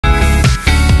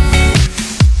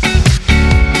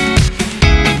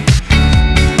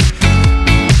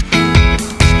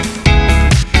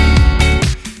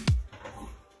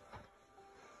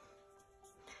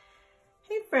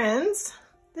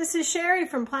This is Shary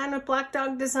from Plan with Black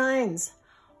Dog Designs.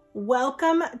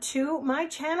 Welcome to my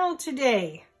channel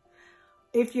today.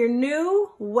 If you're new,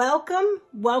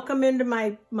 welcome into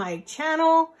my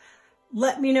channel.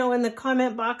 Let me know in the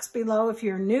comment box below if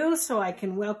you're new so I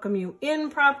can welcome you in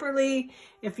properly.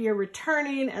 If you're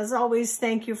returning, as always,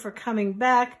 thank you for coming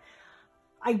back.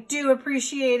 I do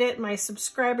appreciate it. My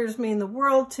subscribers mean the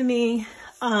world to me.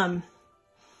 And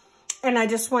I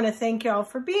just want to thank y'all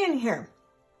for being here.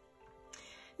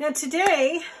 Now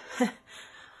today, I'm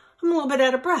a little bit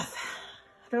out of breath.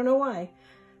 I don't know why.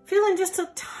 Feeling just a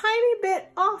tiny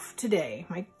bit off today.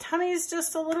 My tummy is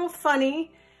just a little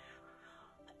funny.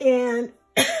 And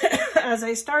as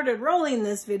I started rolling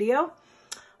this video,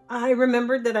 I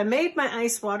remembered that I made my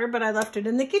ice water, but I left it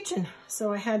in the kitchen.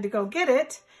 So I had to go get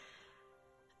it.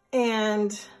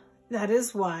 And that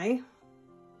is why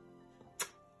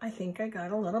I think I got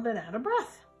a little bit out of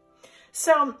breath.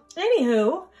 So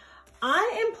anywho,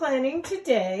 I am planning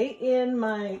today in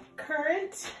my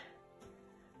current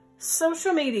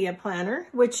social media planner,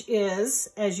 which is,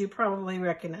 as you probably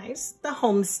recognize, the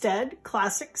Homestead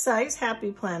Classic Size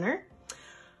Happy Planner.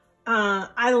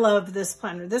 I love this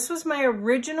planner. This was my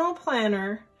original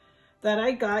planner that I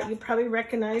got. You probably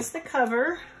recognize the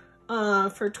cover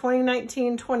for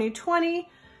 2019-2020.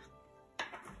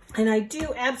 And I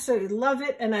do absolutely love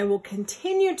it, and I will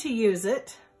continue to use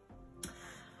it.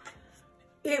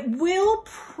 It will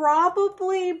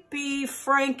probably be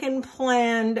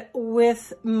franken-planned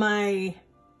with my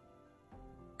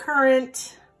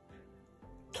current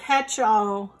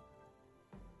catch-all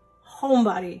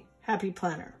homebody happy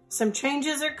planner. Some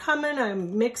changes are coming.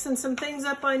 I'm mixing some things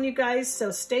up on you guys, so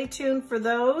stay tuned for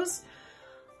those.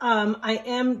 I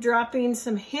am dropping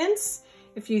some hints.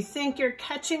 If you think you're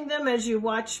catching them as you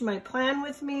watch my plan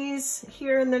with me's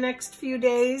here in the next few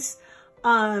days,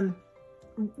 put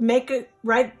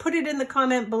it in the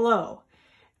comment below.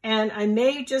 And I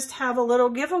may just have a little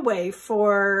giveaway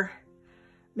for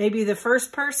maybe the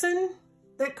first person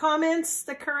that comments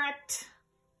the correct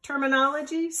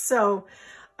terminology. So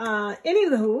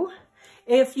anywho,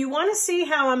 if you want to see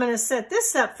how I'm going to set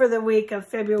this up for the week of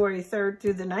February 3rd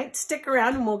through the 9th, stick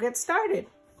around and we'll get started.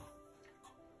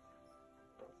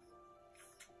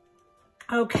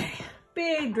 Okay,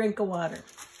 big drink of water.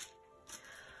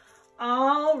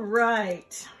 All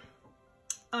right,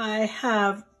 I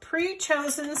have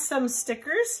pre-chosen some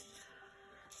stickers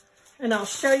and I'll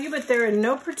show you, but they're in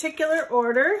no particular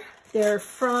order. They're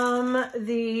from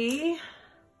the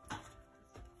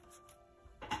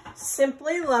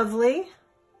Simply Lovely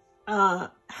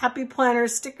Happy Planner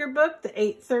sticker book, the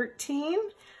 813.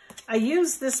 I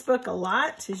use this book a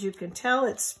lot. As you can tell,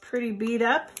 it's pretty beat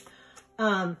up.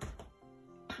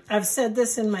 I've said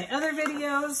this in my other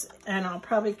videos, and I'll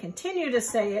probably continue to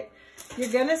say it.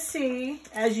 You're going to see,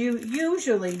 as you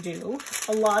usually do,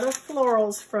 a lot of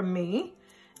florals from me.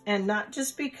 And not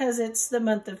just because it's the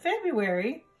month of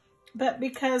February, but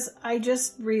because I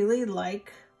just really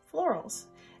like florals.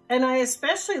 And I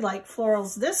especially like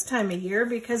florals this time of year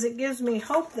because it gives me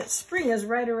hope that spring is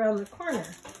right around the corner.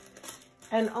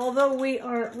 And although we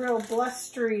aren't real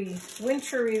blustery,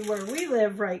 wintry where we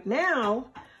live right now,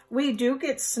 we do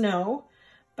get snow,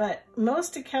 but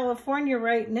most of California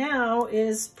right now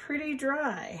is pretty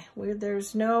dry.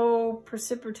 There's no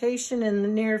precipitation in the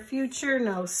near future,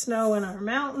 no snow in our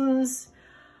mountains.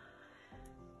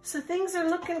 So things are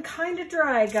looking kind of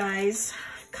dry, guys,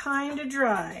 kind of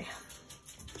dry.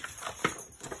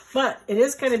 But it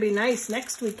is going to be nice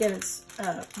next weekend. It's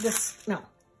this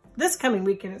coming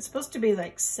weekend. It's supposed to be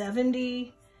like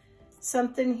 70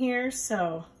 something here,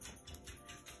 so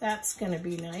that's going to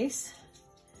be nice.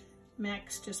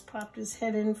 Max just popped his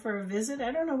head in for a visit.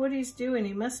 I don't know what he's doing.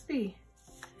 He must be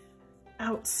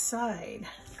outside.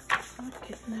 I'm not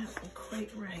getting that one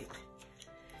quite right.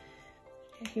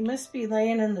 He must be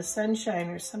laying in the sunshine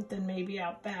or something, maybe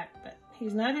out back, but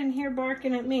he's not in here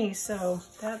barking at me, so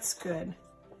that's good.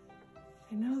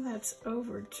 I know that's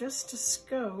over just a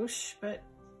skosh, but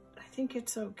I think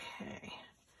it's okay.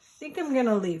 I think I'm going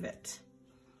to leave it.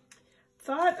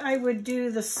 Thought I would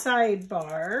do the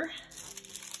sidebar.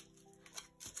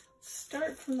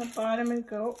 Start from the bottom and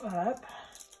go up.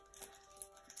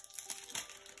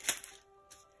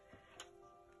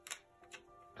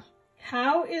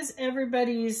 How is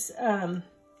everybody's,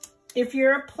 if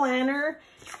you're a planner,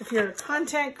 if you're a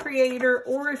content creator,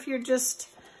 or if you're just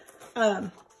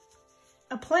a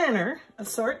planner of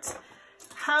sorts,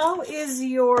 how is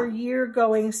your year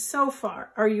going so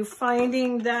far? Are you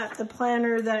finding that the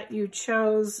planner that you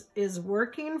chose is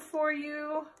working for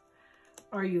you?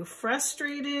 Are you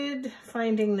frustrated,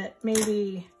 finding that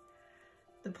maybe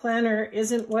the planner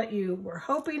isn't what you were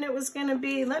hoping it was going to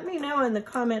be, let me know in the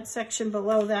comment section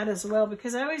below that as well,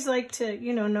 because I always like to,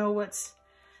 you know what's,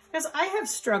 because I have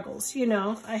struggles,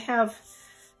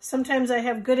 sometimes I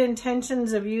have good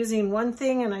intentions of using one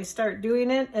thing and I start doing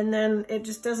it and then it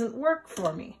just doesn't work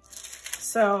for me.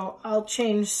 So I'll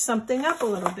change something up a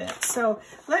little bit. So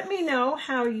let me know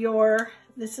how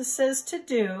this says to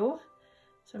do.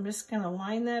 So I'm just going to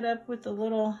line that up with the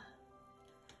little,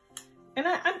 and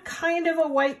I'm kind of a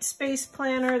white space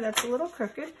planner that's a little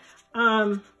crooked.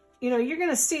 You're going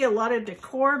to see a lot of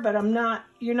decor, but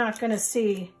you're not going to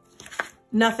see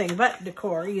nothing but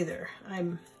decor either.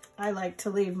 I like to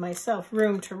leave myself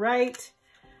room to write.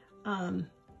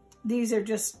 These are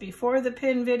just before the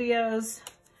pin videos.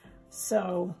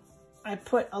 So I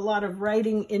put a lot of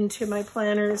writing into my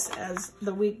planners as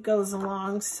the week goes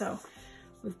along. So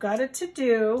we've got a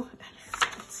to-do.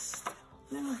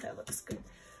 No, that looks good.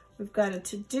 We've got a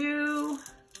to-do.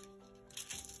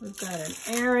 We've got an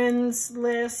errands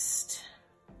list.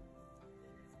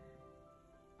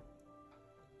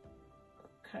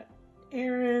 Cut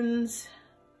errands.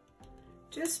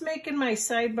 Just making my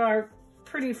sidebar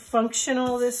pretty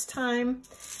functional this time.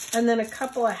 And then a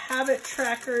couple of habit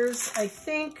trackers. I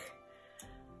think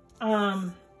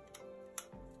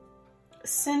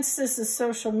since this is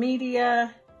social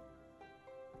media,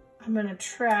 I'm going to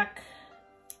track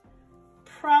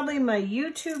probably my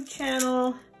YouTube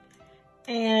channel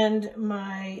and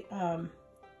my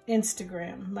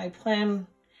Instagram. My plan,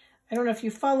 I don't know if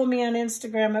you follow me on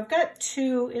Instagram. I've got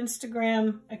 2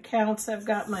 Instagram accounts. I've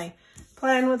got my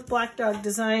Plan with Black Dog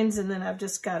Designs, and then I've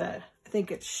just got I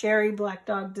think it's Shary-Black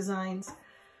Dog Designs.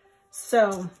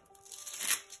 So,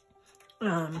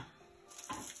 I'll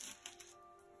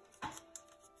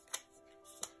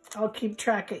keep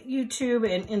track at YouTube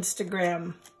and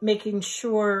Instagram, making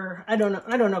sure, I don't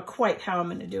know quite how I'm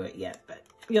going to do it yet, but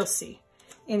you'll see.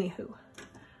 Anywho,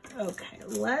 okay,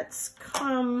 let's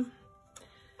come,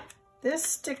 this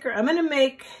sticker, I'm going to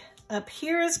make, up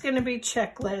here is going to be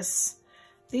checklists.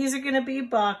 These are going to be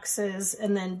boxes,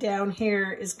 and then down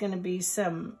here is going to be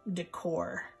some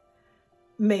decor,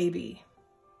 maybe.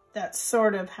 That's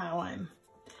sort of how I'm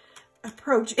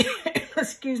approaching,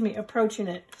 approaching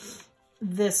it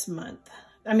this month.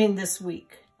 I mean, this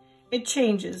week. It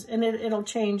changes, and it'll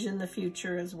change in the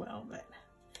future as well. But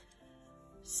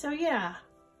so yeah,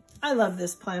 I love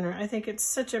this planner. I think it's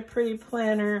such a pretty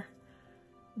planner.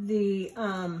 The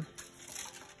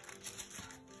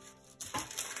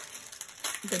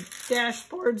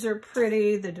dashboards are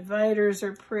pretty, the dividers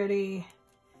are pretty,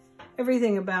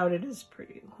 everything about it is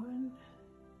pretty. 1,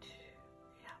 2,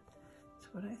 yeah,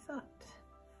 that's what I thought.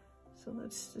 So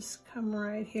let's just come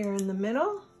right here in the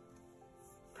middle,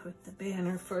 put the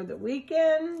banner for the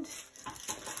weekend,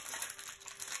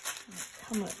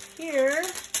 come up here,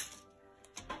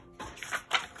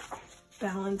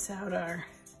 balance out our,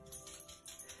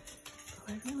 oh,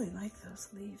 I really like those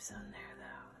leaves on there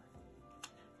though.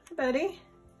 Hi, buddy.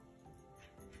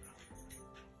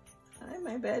 Hi,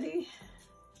 my buddy.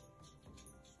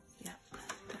 Yep,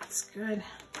 that's good.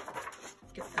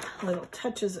 Get the little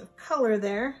touches of color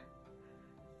there.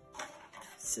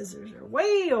 Scissors are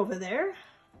way over there.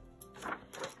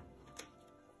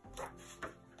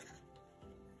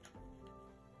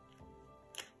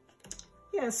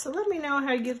 Yeah, so let me know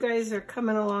how you guys are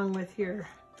coming along with your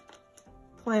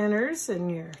planners and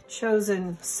your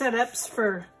chosen setups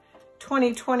for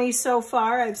 2020 so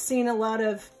far. I've seen a lot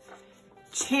of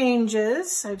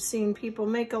changes. I've seen people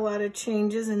make a lot of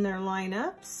changes in their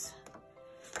lineups.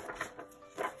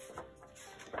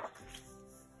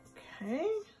 Okay,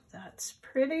 that's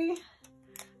pretty.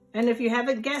 And if you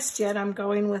haven't guessed yet, I'm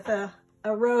going with a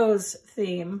rose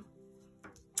theme,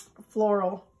 a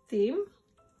floral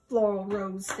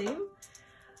rose theme.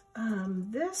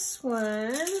 This one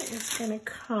is going to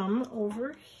come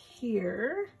over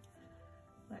here.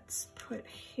 Let's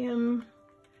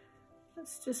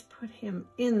just put him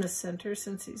in the center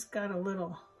since he's got a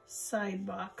little side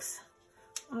box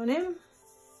on him.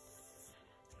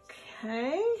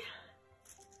 Okay.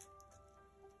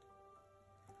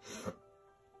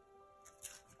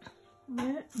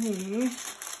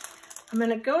 I'm going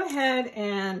to go ahead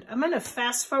and I'm going to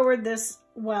fast forward this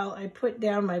while I put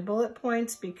down my bullet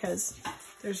points because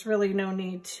there's really no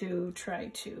need to try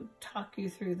to talk you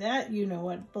through that. You know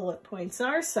what bullet points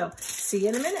are, so see you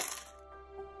in a minute.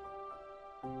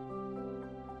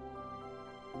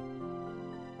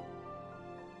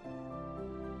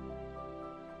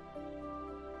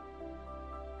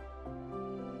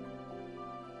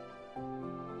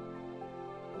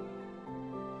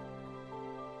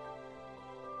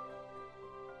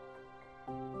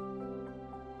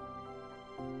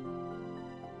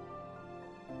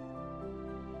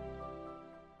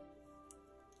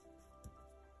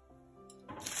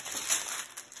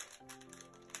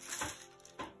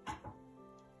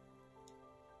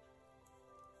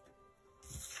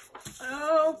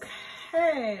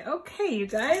 Okay, you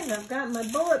guys, I've got my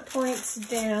bullet points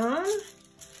down.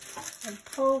 I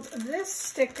pulled this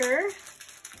sticker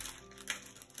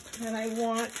that I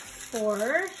want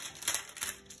for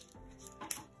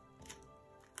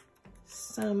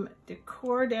some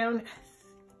decor down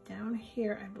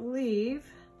here, I believe.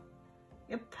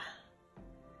 Yep.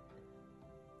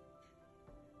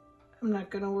 I'm not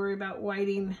going to worry about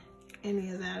whiting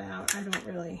any of that out. I don't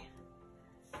really.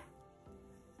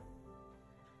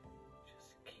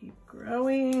 Just keep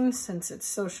growing. Since it's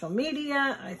social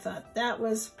media, I thought that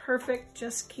was perfect.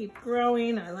 Just keep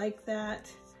growing. I like that.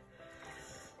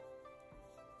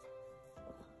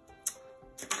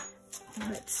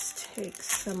 Let's take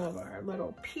some of our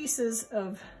little pieces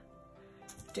of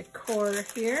decor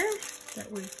here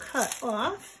that we've cut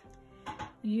off.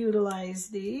 Utilize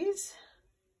these.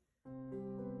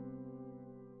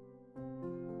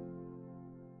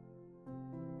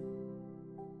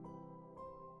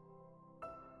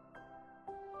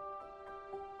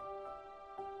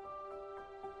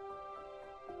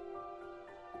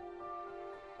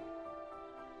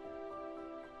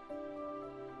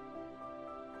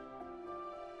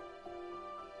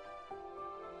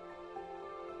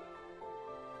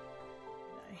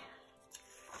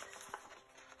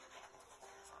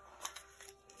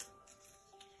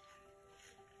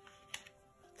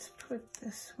 Put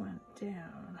this one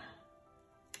down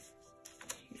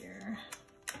here.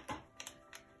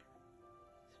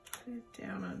 Let's put it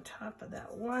down on top of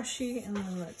that washi, and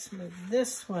then let's move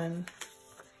this one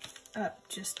up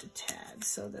just a tad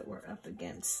so that we're up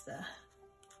against the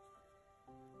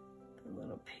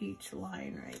little peach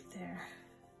line right there.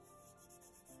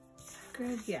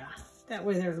 Good, yeah. That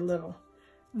way there's a little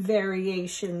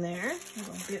variation there,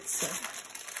 little bits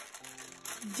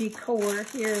of decor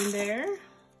here and there.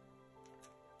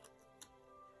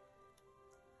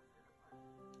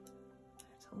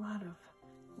 A lot of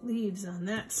leaves on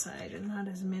that side and not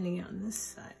as many on this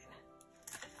side.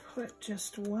 Put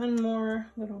just one more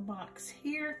little box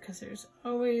here because there's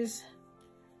always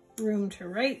room to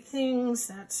write things,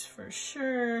 that's for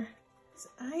sure.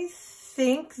 I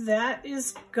think that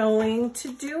is going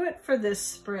to do it for this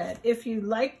spread. If you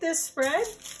like this spread,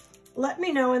 let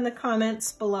me know in the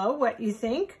comments below what you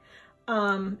think.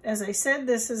 As I said,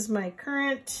 this is my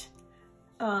current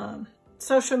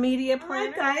social media planner. All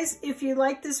right, guys, if you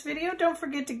like this video, don't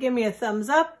forget to give me a thumbs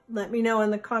up. Let me know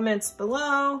in the comments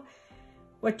below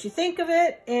what you think of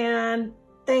it. And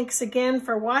thanks again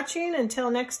for watching.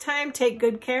 Until next time, take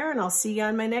good care, and I'll see you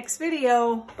on my next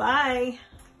video. Bye.